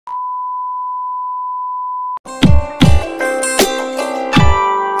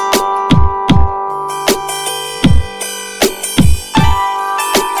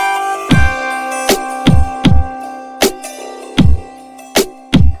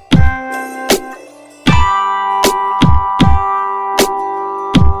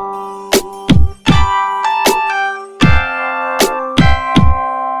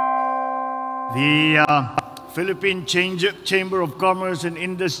Philippine Chamber of Commerce and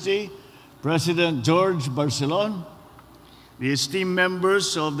Industry, President George Barcelon, the esteemed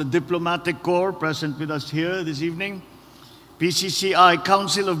members of the Diplomatic Corps present with us here this evening, PCCI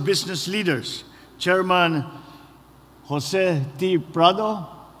Council of Business Leaders, Chairman Jose T. Prado,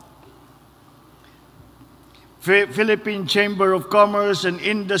 Philippine Chamber of Commerce and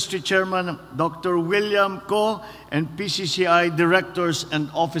Industry Chairman Dr. William Ko, and PCCI Directors and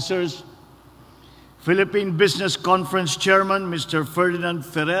Officers, Philippine Business Conference Chairman Mr. Ferdinand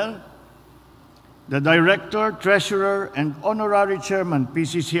Ferrer, the Director, Treasurer, and Honorary Chairman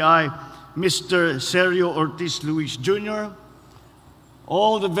PCCI Mr. Sergio Ortiz Luis Jr.,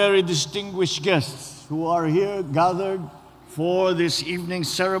 all the very distinguished guests who are here gathered for this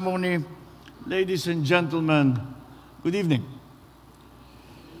evening's ceremony, ladies and gentlemen, good evening.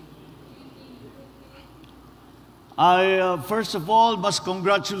 I, first of all, must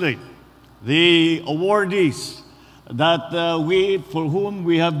congratulate the awardees that for whom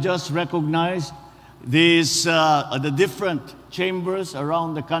we have just recognized the different chambers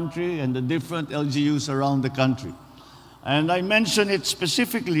around the country and the different LGUs around the country. And I mention it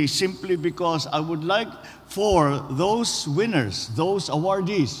specifically simply because I would like for those winners, those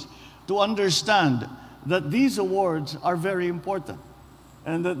awardees, to understand that these awards are very important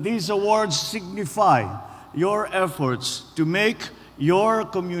and that these awards signify your efforts to make your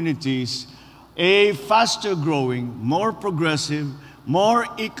communities a faster growing, more progressive, more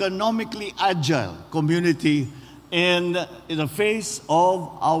economically agile community in the face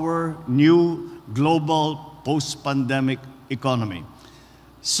of our new global post-pandemic economy.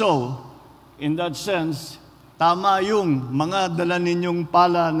 So, in that sense, tama yung mga dala ninyong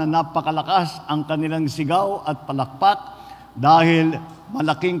pala na napakalakas ang kanilang sigaw at palakpak dahil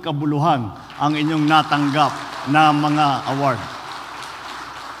malaking kabuluhan ang inyong natanggap na mga award.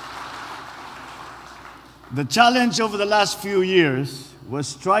 The challenge over the last few years was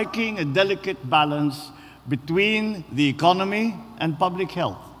striking a delicate balance between the economy and public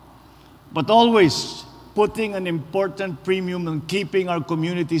health, but always putting an important premium on keeping our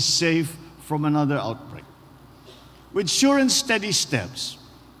communities safe from another outbreak. With sure and steady steps,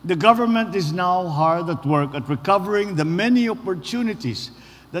 the government is now hard at work at recovering the many opportunities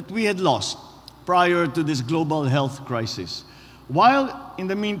that we had lost prior to this global health crisis, while in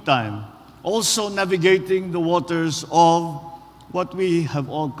the meantime, also navigating the waters of what we have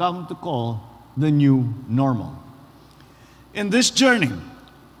all come to call the new normal. In this journey,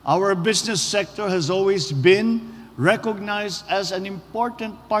 our business sector has always been recognized as an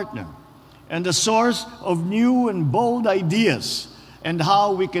important partner and a source of new and bold ideas and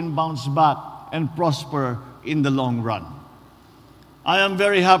how we can bounce back and prosper in the long run. I am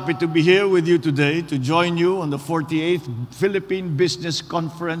very happy to be here with you today to join you on the 48th Philippine Business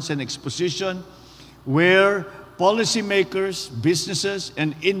Conference and Exposition, where policymakers, businesses,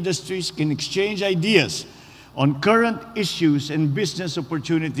 and industries can exchange ideas on current issues and business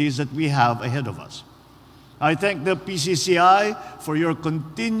opportunities that we have ahead of us. I thank the PCCI for your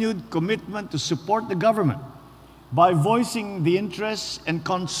continued commitment to support the government by voicing the interests and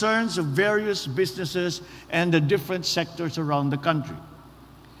concerns of various businesses and the different sectors around the country.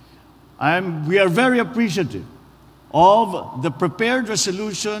 We are very appreciative of the prepared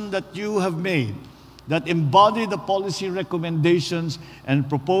resolution that you have made that embody the policy recommendations and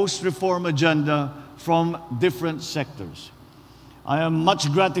proposed reform agenda from different sectors. I am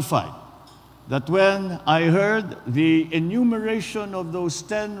much gratified that when I heard the enumeration of those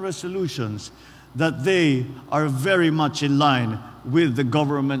 10 resolutions, that they are very much in line with the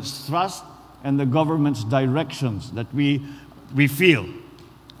government's thrust and the government's directions that we feel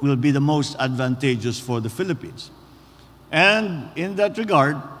will be the most advantageous for the Philippines. And in that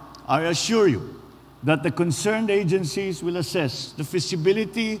regard, I assure you that the concerned agencies will assess the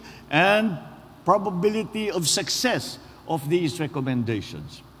feasibility and probability of success of these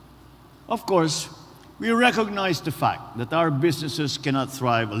recommendations. Of course, we recognize the fact that our businesses cannot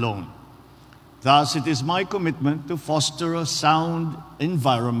thrive alone. Thus, it is my commitment to foster a sound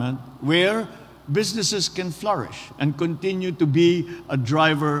environment where businesses can flourish and continue to be a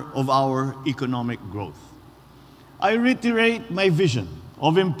driver of our economic growth. I reiterate my vision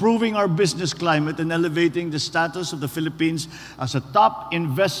of improving our business climate and elevating the status of the Philippines as a top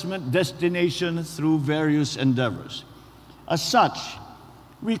investment destination through various endeavors. As such,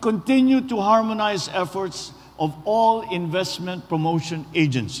 we continue to harmonize efforts of all investment promotion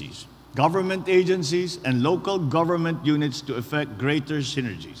agencies, government agencies, and local government units to effect greater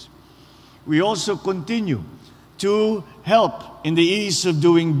synergies. We also continue to help in the ease of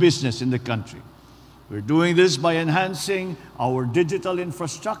doing business in the country. We're doing this by enhancing our digital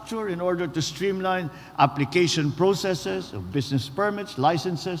infrastructure in order to streamline application processes of business permits,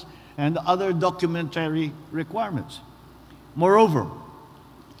 licenses, and other documentary requirements. Moreover,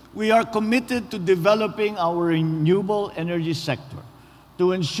 we are committed to developing our renewable energy sector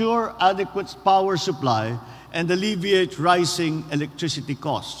to ensure adequate power supply and alleviate rising electricity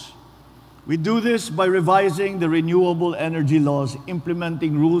costs. We do this by revising the renewable energy laws,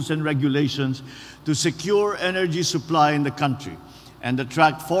 implementing rules and regulations to secure energy supply in the country and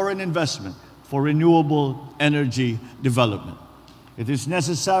attract foreign investment for renewable energy development. It is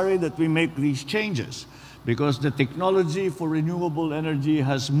necessary that we make these changes because the technology for renewable energy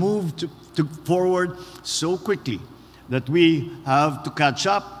has moved forward so quickly that we have to catch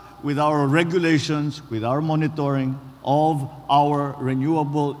up with our regulations, with our monitoring of our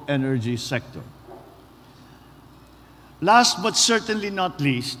renewable energy sector. Last but certainly not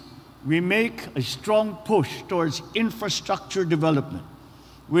least, we make a strong push towards infrastructure development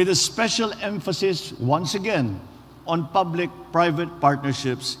with a special emphasis, once again, on public-private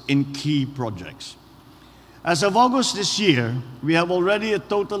partnerships in key projects. As of August this year, we have already a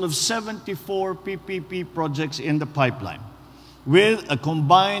total of 74 PPP projects in the pipeline, with a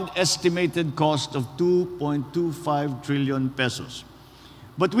combined estimated cost of 2.25 trillion pesos.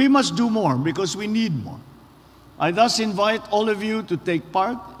 But we must do more because we need more. I thus invite all of you to take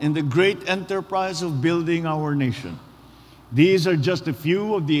part in the great enterprise of building our nation. These are just a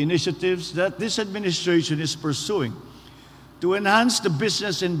few of the initiatives that this administration is pursuing to enhance the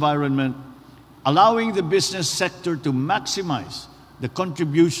business environment, allowing the business sector to maximize the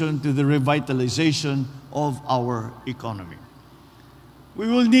contribution to the revitalization of our economy. We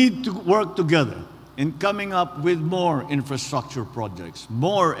will need to work together in coming up with more infrastructure projects,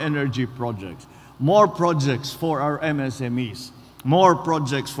 more energy projects, more projects for our MSMEs, more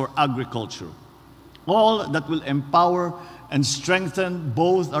projects for agriculture, all that will empower and strengthen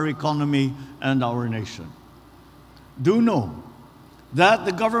both our economy and our nation. Do know that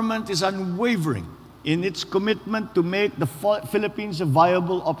the government is unwavering in its commitment to make the Philippines a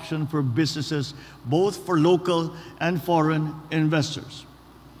viable option for businesses, both for local and foreign investors.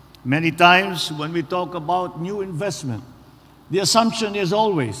 Many times when we talk about new investment, the assumption is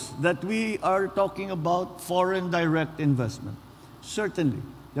always that we are talking about foreign direct investment. Certainly,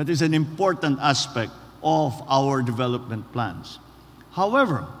 that is an important aspect of our development plans.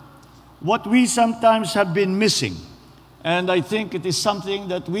 However, what we sometimes have been missing, and I think it is something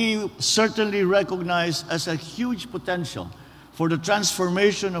that we certainly recognize as a huge potential for the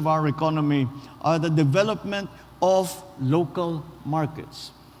transformation of our economy, are the development of local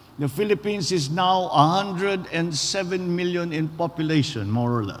markets. The Philippines is now 107 million in population,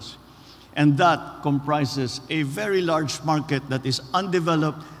 more or less. And that comprises a very large market that is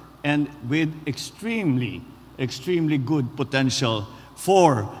undeveloped and with extremely good potential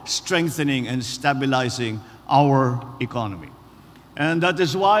for strengthening and stabilizing our economy. And that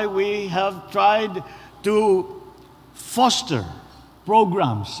is why we have tried to foster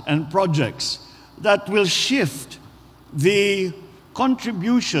programs and projects that will shift the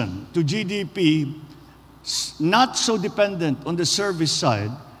contribution to GDP, not so dependent on the service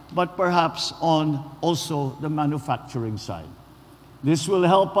side, but perhaps on also the manufacturing side. This will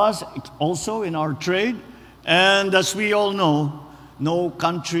help us also in our trade, and as we all know, no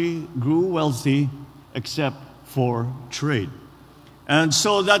country grew wealthy except for trade. And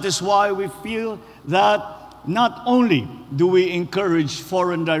so that is why we feel that not only do we encourage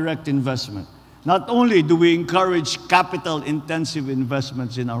foreign direct investment, not only do we encourage capital-intensive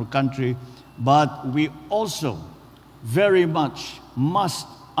investments in our country, but we also very much must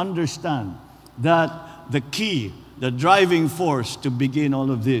understand that the key, the driving force to begin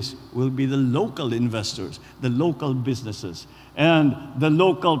all of this will be the local investors, the local businesses, and the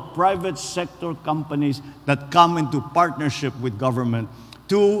local private sector companies that come into partnership with government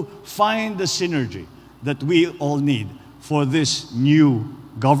to find the synergy that we all need for this new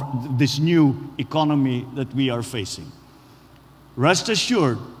economy that we are facing. Rest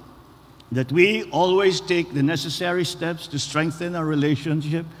assured that we always take the necessary steps to strengthen our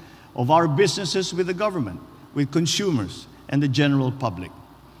relationship of our businesses with the government, with consumers, and the general public.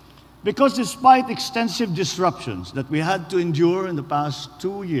 Because despite extensive disruptions that we had to endure in the past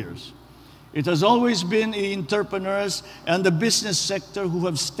 2 years, it has always been the entrepreneurs and the business sector who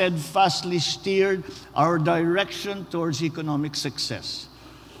have steadfastly steered our direction towards economic success.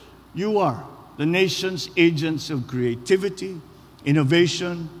 You are the nation's agents of creativity,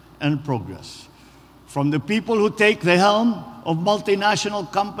 innovation, and progress. From the people who take the helm of multinational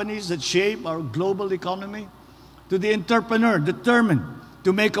companies that shape our global economy, to the entrepreneur determined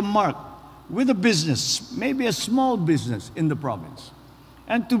to make a mark with a business, maybe a small business in the province,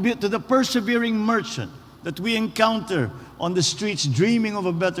 and to the persevering merchant that we encounter on the streets dreaming of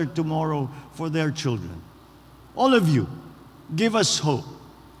a better tomorrow for their children. All of you, give us hope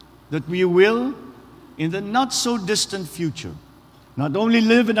that we will, in the not so distant future, not only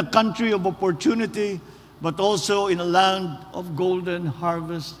live in a country of opportunity, but also in a land of golden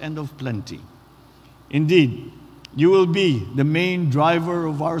harvest and of plenty. Indeed, you will be the main driver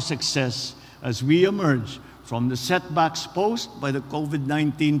of our success as we emerge from the setbacks posed by the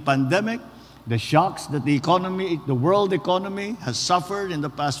COVID-19 pandemic, the shocks that the world economy has suffered in the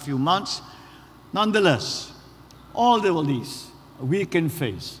past few months. Nonetheless, all of these we can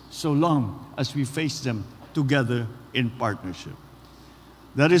face so long as we face them together in partnership.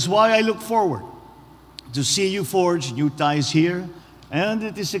 That is why I look forward to see you forge new ties here, and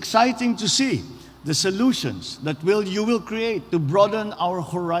it is exciting to see the solutions that you will create to broaden our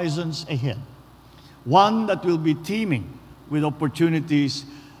horizons ahead. One that will be teeming with opportunities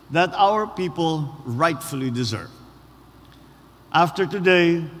that our people rightfully deserve. After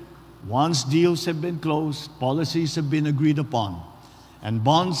today, once deals have been closed, policies have been agreed upon, and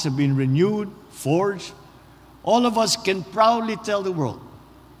bonds have been renewed, forged, all of us can proudly tell the world,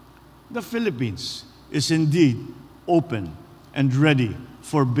 the Philippines is indeed open and ready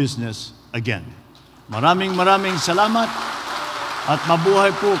for business again. Maraming salamat at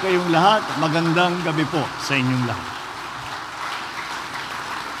mabuhay po kayong lahat. Magandang gabi po sa inyong lahat.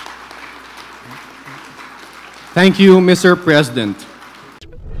 Thank you, Mr. President.